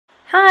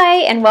Hi,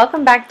 and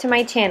welcome back to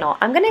my channel.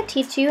 I'm going to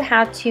teach you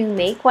how to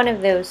make one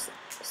of those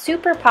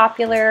super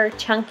popular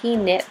chunky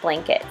knit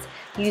blankets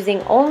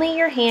using only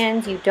your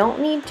hands. You don't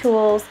need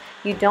tools.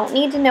 You don't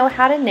need to know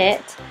how to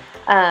knit.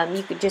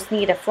 You could just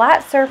need a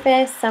flat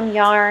surface, some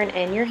yarn,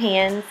 and your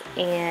hands,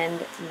 and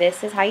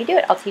this is how you do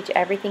it. I'll teach you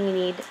everything you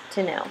need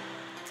to know.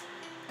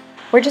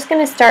 We're just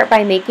going to start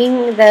by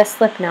making the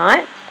slip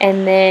knot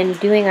and then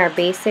doing our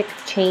basic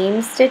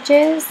chain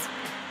stitches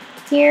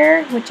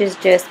here, which is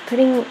just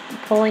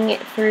pulling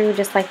it through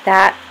just like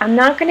that. I'm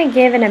not going to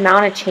give an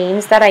amount of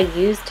chains that I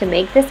use to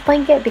make this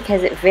blanket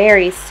because it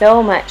varies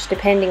so much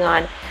depending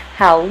on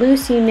how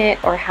loose you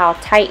knit or how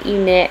tight you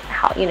knit,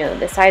 how,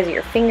 the size of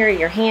your finger,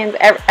 your hands,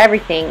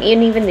 everything,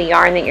 and even the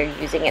yarn that you're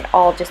using. It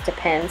all just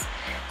depends.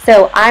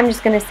 So I'm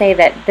just going to say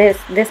that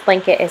this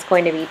blanket is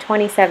going to be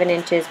 27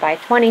 inches by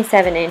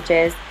 27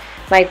 inches.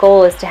 My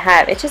goal is to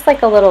have, it's just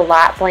like a little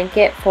lap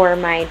blanket for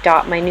my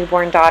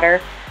newborn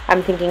daughter.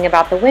 I'm thinking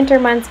about the winter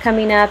months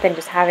coming up and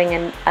just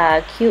having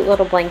a cute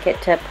little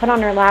blanket to put on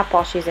her lap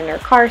while she's in her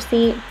car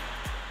seat.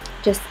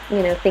 Just,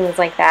 things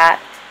like that.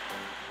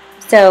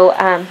 So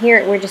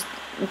here we're just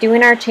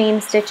doing our chain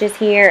stitches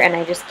here, and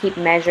I just keep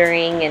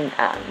measuring and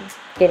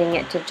getting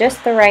it to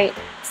just the right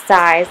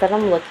size that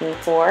I'm looking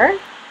for.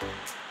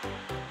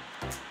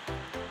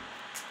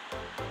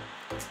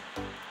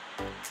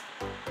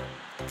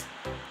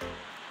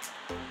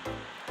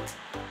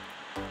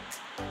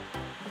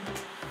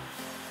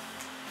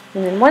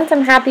 And then once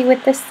I'm happy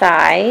with the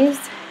size,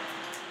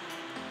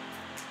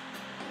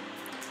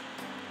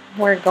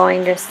 we're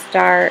going to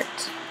start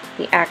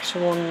the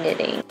actual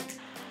knitting.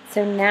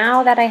 So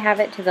now that I have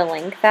it to the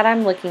length that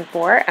I'm looking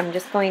for, I'm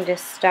just going to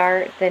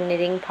start the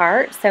knitting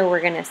part. So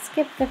we're going to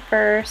skip the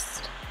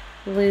first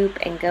loop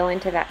and go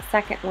into that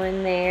second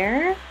one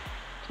there,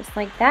 just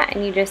like that.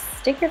 And you just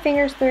stick your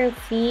fingers through,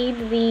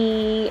 feed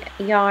the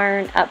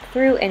yarn up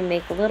through, and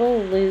make little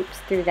loops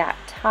through that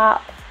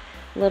top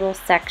little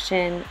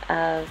section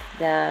of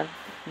the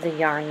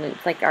yarn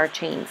loops, like our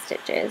chain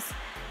stitches.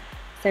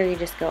 So you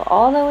just go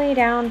all the way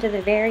down to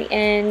the very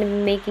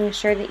end, making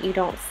sure that you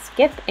don't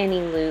skip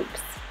any loops.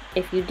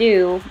 If you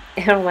do,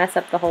 it'll mess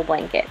up the whole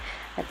blanket.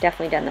 I've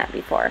definitely done that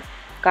before.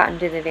 Gotten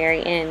to the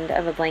very end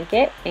of a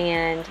blanket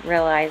and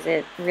realized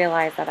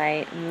that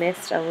I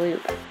missed a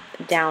loop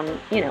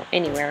down,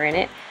 anywhere in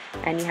it,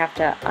 and you have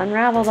to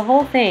unravel the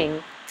whole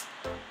thing,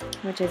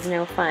 which is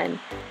no fun.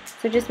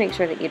 So just make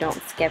sure that you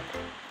don't skip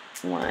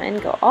one.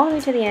 Go all the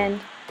way to the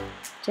end,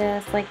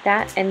 just like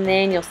that, and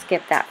then you'll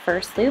skip that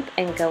first loop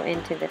and go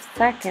into the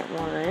second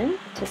one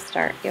to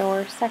start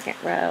your second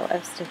row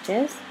of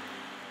stitches,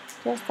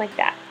 just like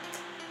that.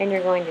 And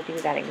you're going to do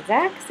that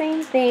exact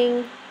same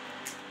thing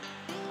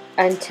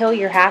until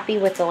you're happy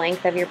with the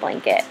length of your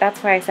blanket.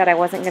 That's why I said I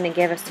wasn't going to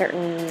give a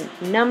certain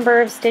number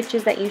of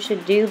stitches that you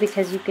should do,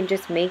 because you can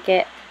just make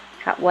it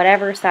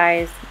whatever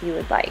size you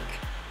would like.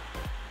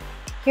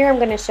 Here I'm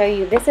going to show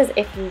you, this is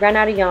if you run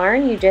out of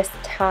yarn, you just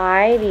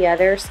tie the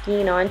other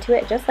skein onto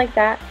it just like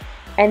that,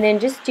 and then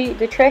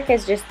the trick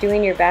is just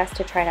doing your best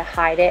to try to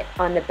hide it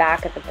on the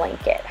back of the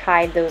blanket,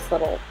 hide those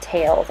little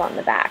tails on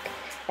the back.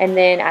 And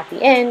then at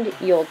the end,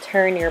 you'll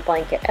turn your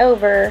blanket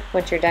over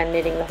once you're done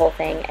knitting the whole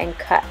thing and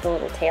cut the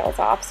little tails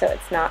off so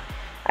it's not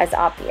as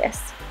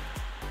obvious.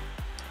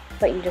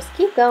 But you just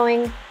keep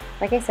going,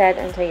 like I said,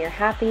 until you're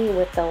happy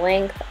with the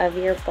length of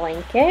your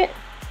blanket.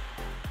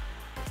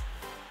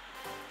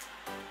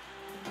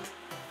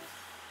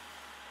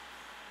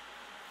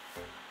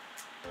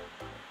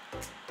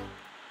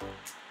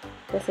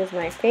 This is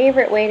my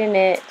favorite way to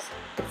knit.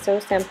 It's so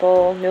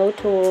simple, no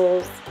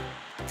tools,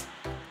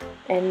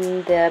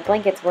 and the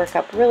blankets work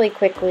up really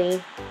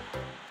quickly.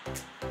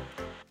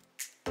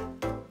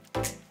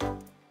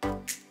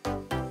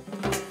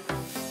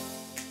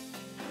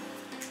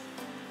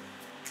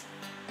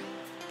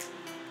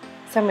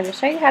 So I'm going to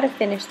show you how to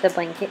finish the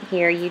blanket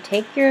here. You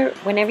take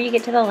whenever you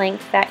get to the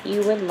length that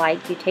you would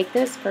like, you take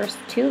those first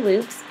two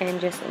loops and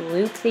just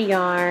loop the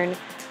yarn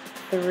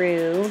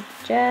through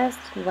just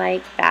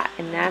like that,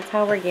 and that's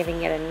how we're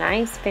giving it a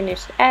nice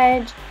finished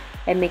edge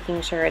and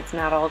making sure it's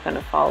not all going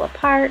to fall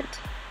apart.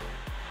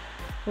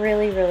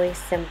 Really, really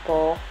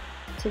simple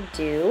to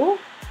do,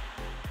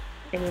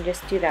 and you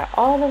just do that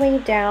all the way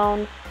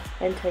down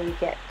until you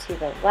get to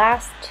the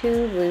last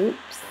two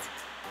loops,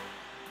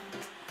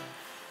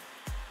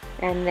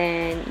 and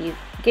then you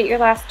get your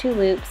last two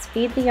loops,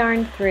 feed the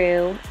yarn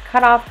through,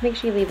 cut off, make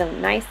sure you leave a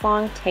nice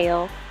long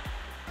tail,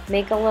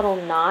 make a little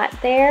knot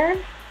there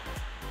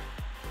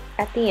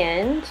at the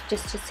end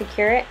just to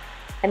secure it,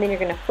 and then you're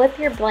going to flip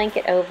your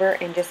blanket over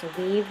and just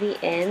weave the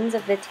ends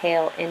of the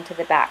tail into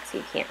the back so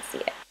you can't see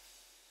it.